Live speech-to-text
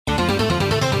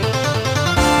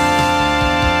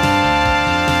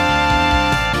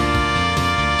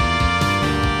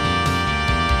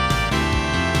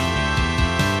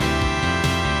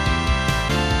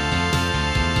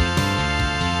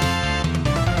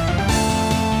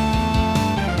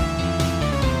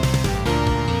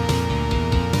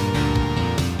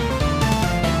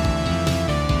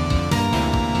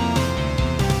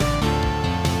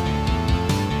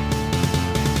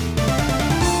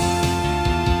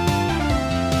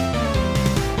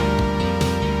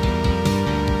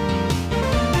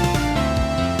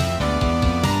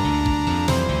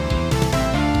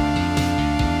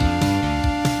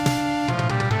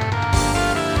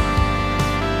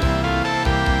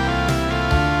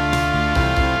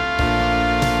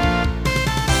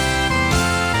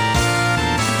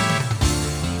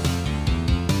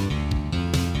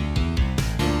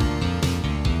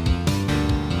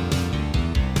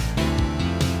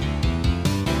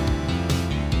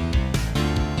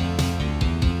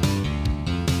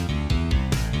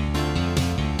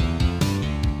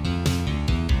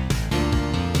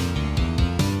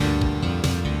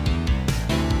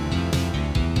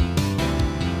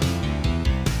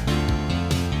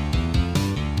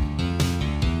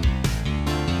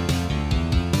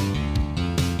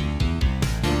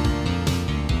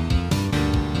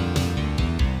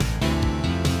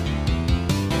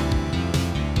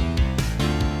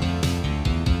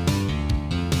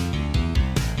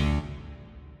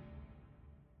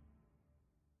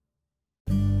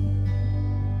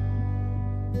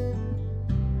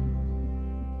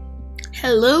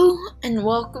Hello and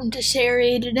welcome to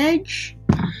Serrated Edge.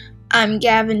 I'm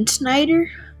Gavin Snyder.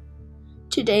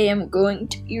 Today I'm going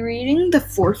to be reading The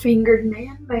Four-Fingered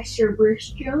Man by Sir Bruce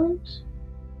Jones.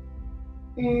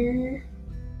 And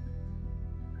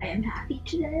I am happy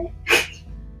today.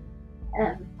 I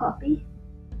have a puppy.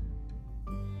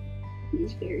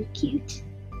 He's very cute.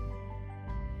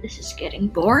 This is getting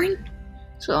boring,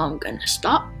 so I'm gonna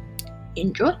stop.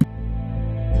 Enjoy.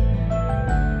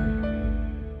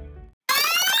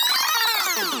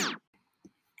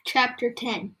 Chapter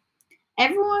 10.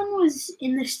 Everyone was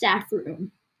in the staff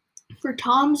room for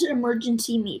Tom's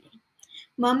emergency meeting.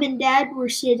 Mom and Dad were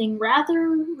sitting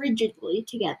rather rigidly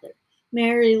together,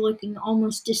 Mary looking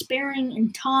almost despairing,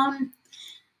 and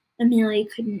Amelia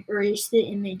couldn't erase the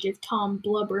image of Tom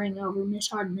blubbering over Miss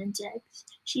Hardman's eggs.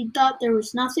 She thought there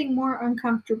was nothing more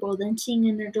uncomfortable than seeing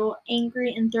an adult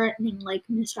angry and threatening like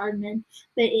Miss Hardman,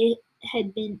 but it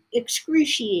had been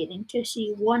excruciating to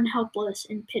see one helpless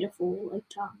and pitiful like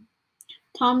Tom.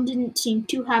 Tom didn't seem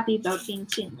too happy about being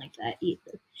seen like that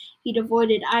either. He'd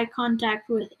avoided eye contact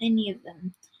with any of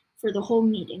them for the whole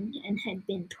meeting and had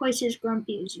been twice as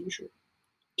grumpy as usual.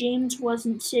 James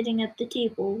wasn't sitting at the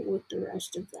table with the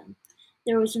rest of them.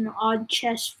 There was an odd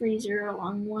chest freezer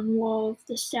along one wall of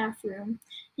the staff room,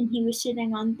 and he was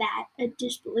sitting on that, a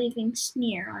disbelieving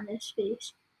sneer on his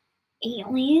face.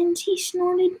 "Aliens?" he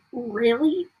snorted.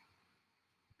 "Really?"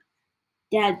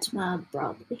 Dad smiled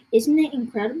broadly. "Isn't it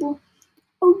incredible?"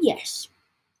 "Oh, yes."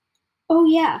 "Oh,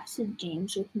 yeah," said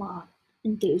James with mild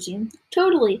enthusiasm.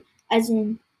 "Totally, as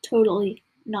in totally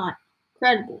not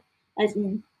credible, as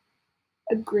in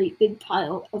a great big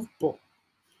pile of bull."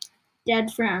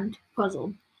 Dad frowned,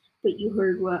 puzzled. "But you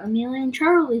heard what Amelia and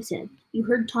Charlie said. You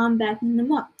heard Tom backing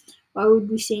them up. Why would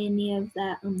we say any of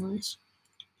that unless—"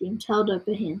 James held up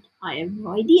a hand. "I have no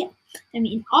idea. I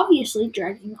mean, obviously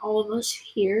dragging all of us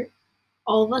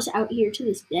out here to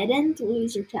this dead-end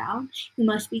loser town, you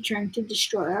must be trying to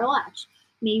destroy our lives.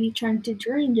 Maybe trying to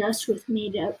drain us with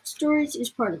made-up stories is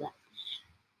part of that.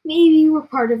 Maybe we're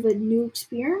part of a new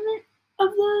experiment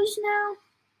of yours now?"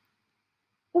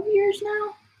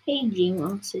 "Hey,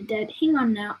 Jimo," said Dad. "Hang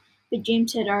on now." But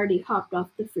James had already hopped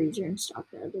off the freezer and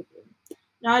stalked out of the room.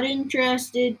 "Not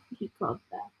interested," he called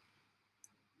back.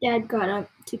 Dad got up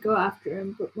to go after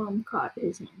him, but Mom caught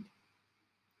his hand.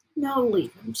 "No,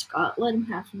 leave him, Scott. Let him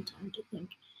have some time to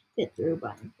think it through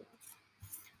by himself."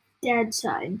 Dad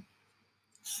sighed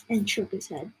and shook his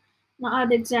head.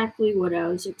 "Not exactly what I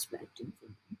was expecting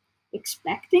from him."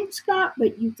 "Expecting, Scott?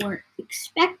 But you weren't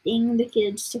expecting the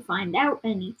kids to find out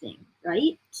anything,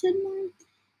 right?" said Mom.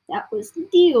 "That was the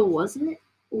deal, wasn't it?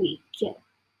 We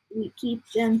keep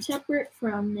them separate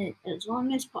from it as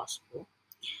long as possible."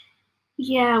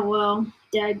 "Yeah, well,"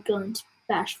 Dad glanced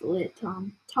bashfully at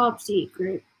Tom. "Top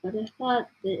secret, but I thought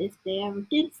that if they ever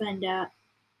did find out,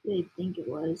 they'd think it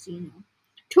was,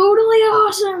 Totally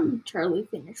awesome!" Charlie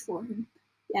finished for him.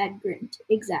 Dad grinned.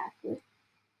 "Exactly."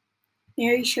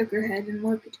 Mary shook her head and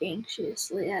looked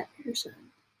anxiously at her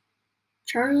son.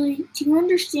 "Charlie, do you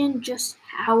understand just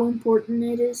how important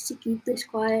it is to keep this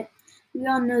quiet? We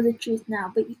all know the truth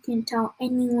now, but you can't tell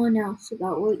anyone else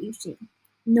about what you've seen.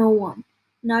 No one.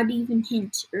 Not even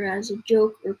hints or as a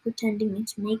joke or pretending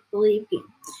it's a make-believe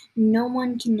game. No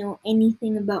one can know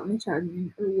anything about Miss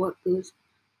Hardman or what goes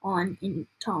on in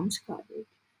Tom's cottage."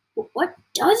 "But what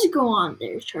does go on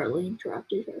there?" Charlie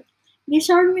interrupted her. "Miss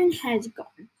Hardman has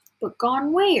gone. But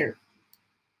gone where?"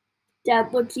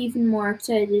 Dad looked even more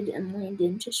excited and leaned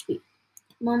in to speak.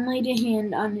 Mom laid a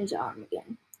hand on his arm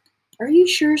again. "Are you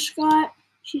sure, Scott?"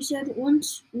 she said.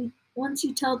 Once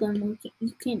you tell them,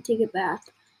 you can't take it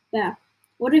back.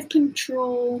 What if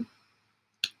control—"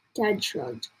 Dad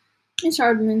shrugged. "Miss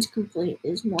Hardman's complaint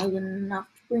is more than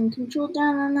enough to bring control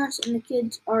down on us, and the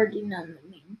kids already know the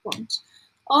main points.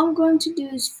 All I'm going to do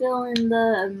is fill in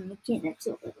the mechanics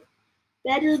a little.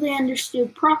 Better they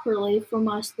understood properly from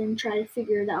us than try to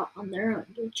figure it out on their own,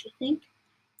 don't you think?"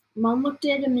 Mom looked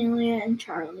at Amelia and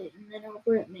Charlie, and then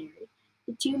over at Mary.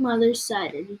 The two mothers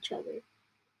sighed at each other,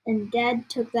 and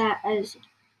Dad took that as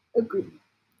agreement.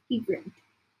 He grinned.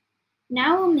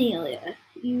 "Now, Amelia,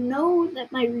 you know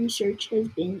that my research has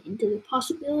been into the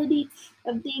possibility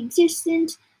of the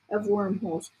existence of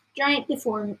wormholes, giant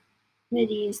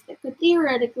deformities that could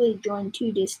theoretically join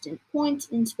two distant points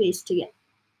in space together."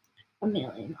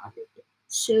 Amelia nodded.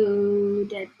 "So,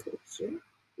 Dad Coaster,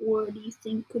 what do you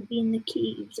think could be in the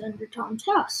caves under Tom's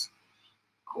house?"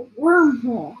 "A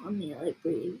wormhole," Amelia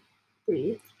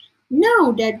breathed.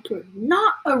 "No, Dad Coaster,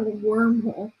 not a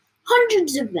wormhole.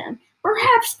 Hundreds of them.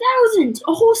 Perhaps thousands.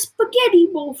 A whole spaghetti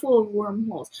bowl full of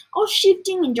wormholes, all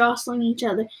shifting and jostling each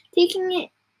other, taking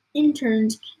it in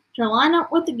turns to line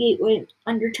up with the gateway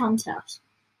under Tom's house.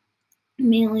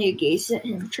 Amelia gazed at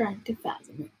him, trying to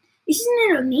fathom it. Isn't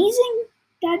it amazing?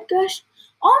 Dad gushed.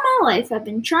 All my life I've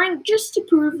been trying just to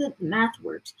prove that the math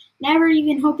works, never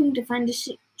even hoping to find a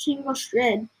single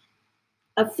shred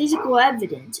of physical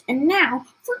evidence. And now,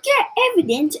 forget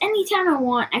evidence. Anytime I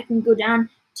want, I can go down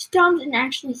to Tom's and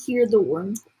actually hear the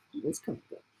worms was coming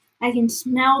from. I can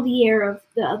smell the air of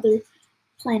the other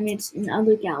planets and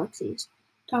other galaxies.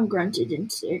 Tom grunted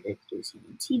and stared at his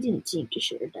hands. He didn't seem to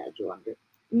share Dad's wonder.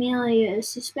 Amelia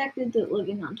suspected that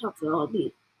living on top of all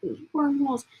those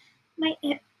wormholes might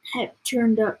have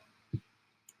turned out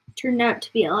to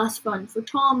be less fun for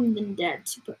Tom than Dad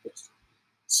supposed.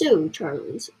 So,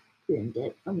 Charlie grinned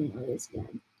at Amelia's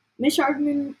dad. Miss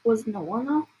Hardman wasn't a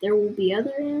one-off. There will be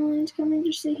other aliens coming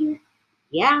to stay here.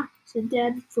 Yeah, said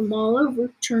Dad, from all over.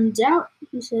 Turns out,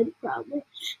 he said proudly,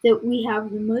 that we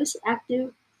have the most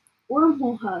active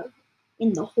wormhole hub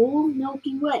in the whole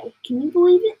Milky Way. Can you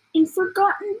believe it? In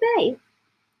Forgotten Bay.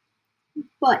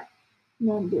 But,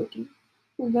 Mom broke in,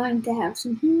 we're going to have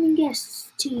some human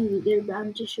guests too. They're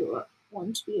bound to show up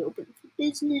once we open for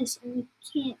business, and we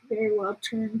can't very well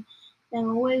turn them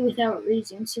away without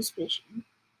raising suspicion.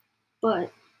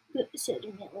 But, said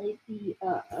Amelia, the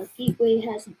gateway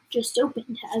hasn't just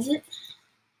opened, has it?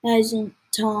 Hasn't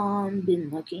Tom been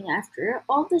looking after it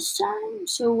all this time?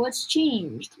 So what's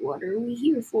changed? What are we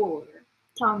here for?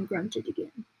 Tom grunted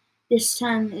again. This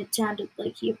time it sounded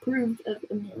like he approved of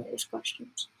Amelia's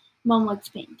questions. Mom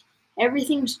looked pained.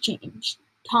 Everything's changed.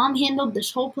 Tom handled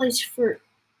this whole place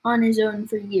on his own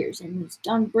for years, and he's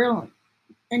done brilliantly,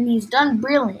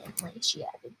 she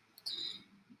added.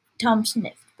 Tom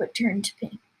sniffed, but turned to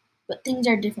pink. But things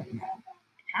are different now.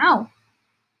 How?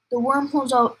 The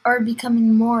wormholes are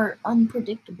becoming more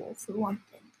unpredictable, for one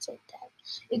thing, said Dad.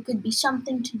 It could be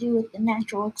something to do with the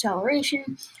natural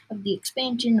acceleration of the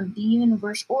expansion of the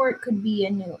universe, or it could be a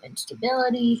new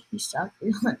instability. He stopped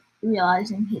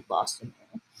realizing he'd lost him.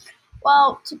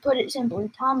 Well, to put it simply,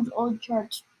 Tom's old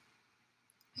charts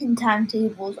and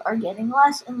timetables are getting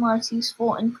less and less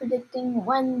useful in predicting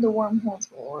when the wormholes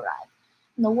will arrive,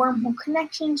 and the wormhole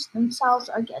connections themselves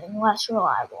are getting less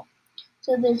reliable.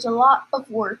 So there's a lot of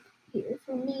work here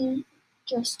for me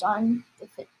just on the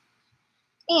fit.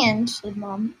 And, said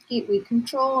Mom, Gateway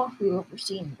Control, who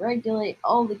oversee and regulate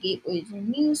all the gateways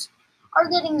in use, are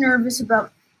getting nervous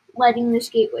about letting this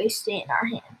gateway stay in our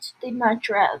hands. They'd much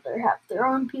rather have their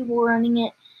own people running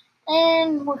it,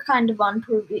 and we're kind of on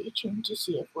probation to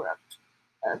see if we're up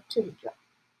to the job.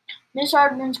 Miss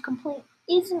Hardman's complaint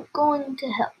isn't going to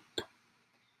help.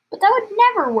 But that would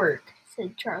never work,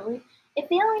 said Charlie. If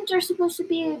aliens are supposed to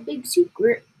be a big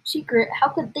secret, how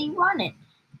could they run it?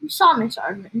 You saw Miss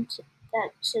Hardman,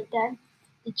 said Dad.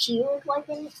 Did she look like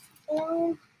an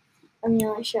alien?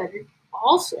 Amelia shuddered.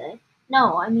 I'll say.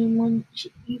 No, I mean when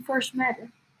you first met her.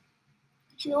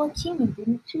 She looked human,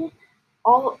 didn't she?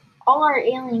 All our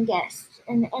alien guests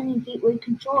and any Gateway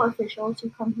Control officials who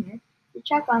come here to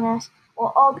check on us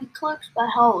will all be cloaked by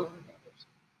holometers.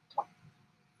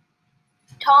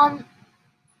 Tom,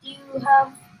 do you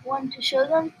have one to show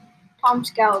them? Tom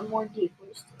scowled more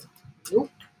deeply still.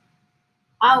 Nope.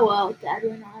 Ah well, Dad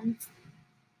went on.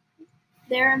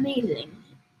 They're amazing.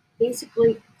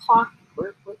 Basically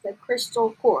clockwork with a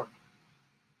crystal core.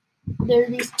 They're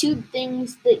these tube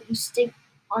things that you stick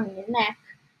on your neck.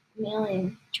 Amelia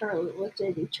and Charlie looked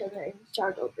at each other in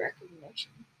startled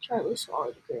recognition. Charlie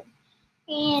swallowed a grin.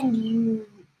 And you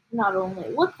not only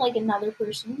look like another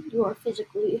person, you are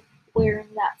physically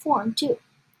wearing that form too.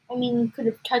 I mean, you could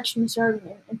have touched Miss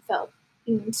Hardman and felt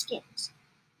human skin,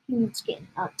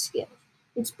 not scales.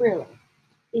 It's brilliant.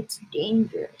 It's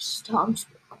dangerous.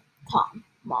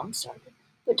 Mom started,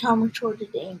 but Tom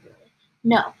retorted angrily.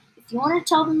 No, if you want to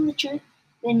tell them the truth,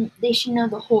 then they should know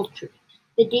the whole truth.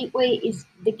 The gateway is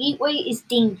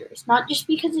dangerous, not just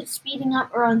because it's speeding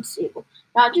up or unstable,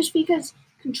 not just because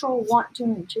Control want to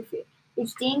interfere.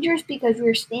 It's dangerous because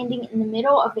we're standing in the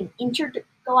middle of an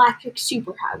intergalactic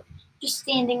superhighway, just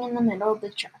standing in the middle of the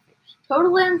traffic,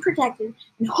 totally unprotected,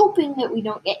 and hoping that we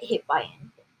don't get hit by anything.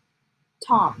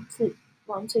 Tom,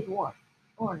 Mom said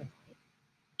warningly.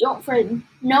 Don't frighten.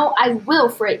 No, I will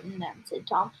frighten them, said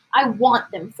Tom. I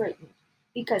want them frightened.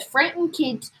 Because frightened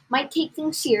kids might take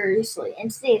things seriously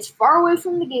and stay as far away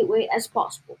from the gateway as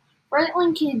possible.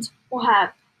 Frightened kids will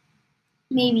have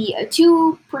maybe a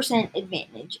 2%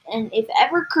 advantage, and if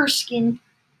ever Kurskin...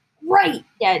 Right,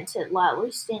 Dad said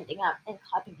loudly, standing up and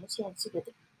clapping his hands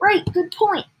together. Right, good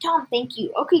point. Tom, thank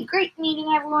you. Okay, great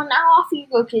meeting everyone. Now off you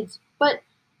go, kids. But,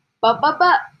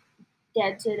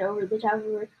 Dad said over the top of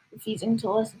her, refusing to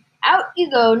listen. Out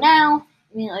you go now.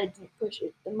 Amelia didn't push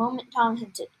it. The moment Tom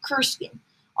had said Kurtzkin,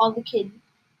 all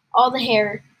the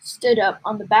hair stood up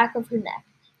on the back of her neck.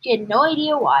 She had no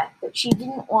idea why, but she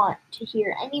didn't want to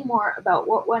hear any more about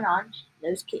what went on in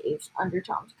those caves under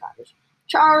Tom's cottage.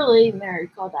 Charlie, Mary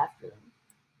called after them.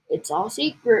 It's all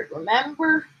secret,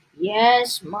 remember?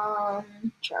 Yes,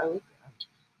 Mom, Charlie groaned.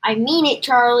 I mean it,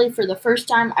 Charlie, for the first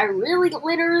time. I really,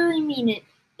 literally mean it.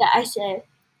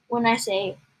 When I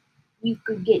say you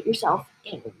could get yourself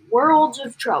in worlds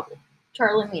of trouble.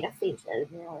 Charlie made a face at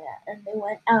Amelia, and they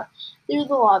went out through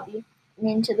the lobby and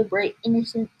into the bright,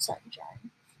 innocent sunshine.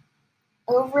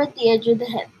 Over at the edge of the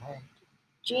headland,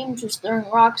 James was throwing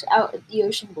rocks out at the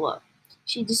ocean below.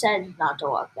 She decided not to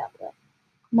walk that way.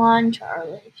 Come on,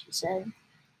 Charlie, she said.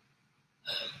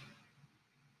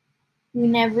 We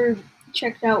never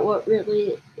checked out what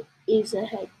really is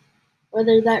ahead,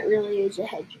 whether that really is a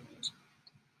hedge maze.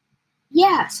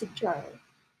 Yeah, said Charlie.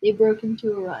 They broke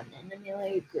into a run, and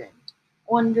Amelia grinned,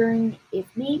 wondering if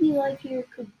maybe life here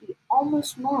could be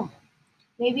almost normal.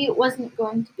 Maybe it wasn't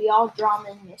going to be all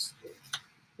drama and mystery.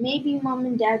 Maybe Mom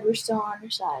and Dad were still on her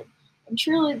side, and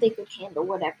surely they could handle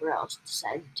whatever else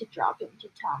decided to drop into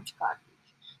Tom's cottage.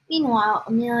 Meanwhile,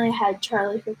 Amelia had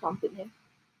Charlie for company,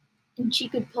 and she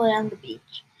could play on the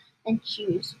beach, and she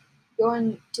was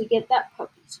going to get that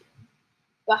puppy soon.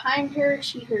 Behind her,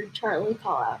 she heard Charlie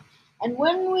call out, and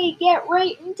when we get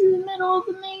right into the middle of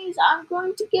the maze, I'm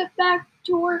going to get back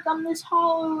to work on this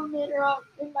hollow emitter up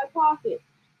in my pocket.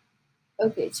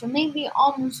 Okay, so maybe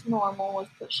almost normal was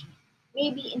pushing it.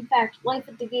 Maybe, in fact, life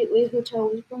at the Gateway Hotel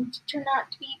was going to turn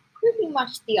out to be pretty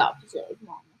much the opposite of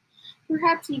normal,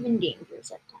 perhaps even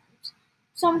dangerous at times.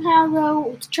 Somehow, though,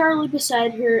 with Charlie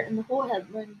beside her and the whole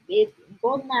headland bathed in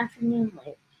golden afternoon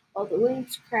light, while the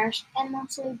waves crashed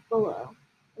endlessly below,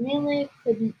 Amelia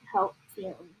couldn't help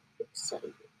feeling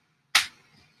excited.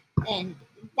 And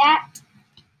that,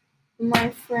 my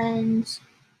friends,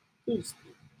 is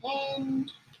the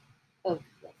end of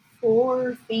the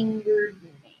Four-Fingered Man.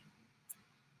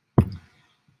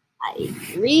 I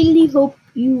really hope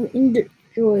you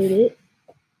enjoyed it.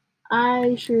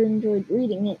 I sure enjoyed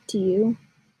reading it to you.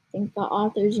 I think the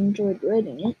authors enjoyed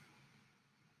writing it.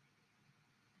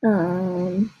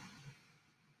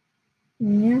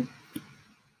 Yeah.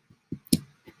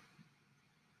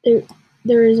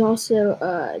 There is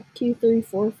also 2, 3,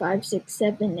 4, 5, 6,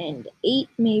 7, and 8,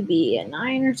 maybe a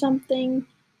 9 or something.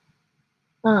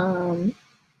 2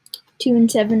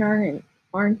 and 7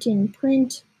 aren't in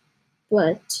print,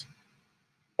 but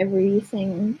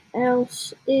everything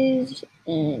else is,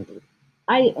 and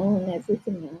I own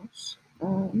everything else.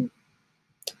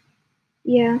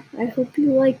 Yeah, I hope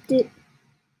you liked it.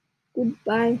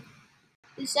 Goodbye.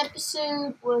 This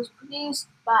episode was produced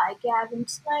by Gavin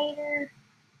Snyder.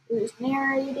 It was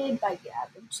narrated by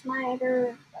Gavin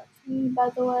Snyder. That's me, by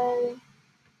the way.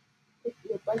 If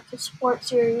you would like to support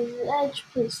Series Edge,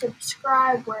 please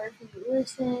subscribe wherever you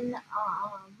listen.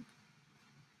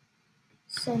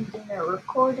 Send in a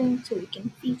recording so we can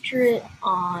feature it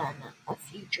on a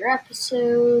future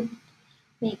episode.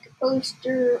 Make a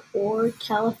poster or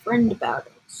tell a friend about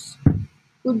us.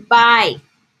 Goodbye.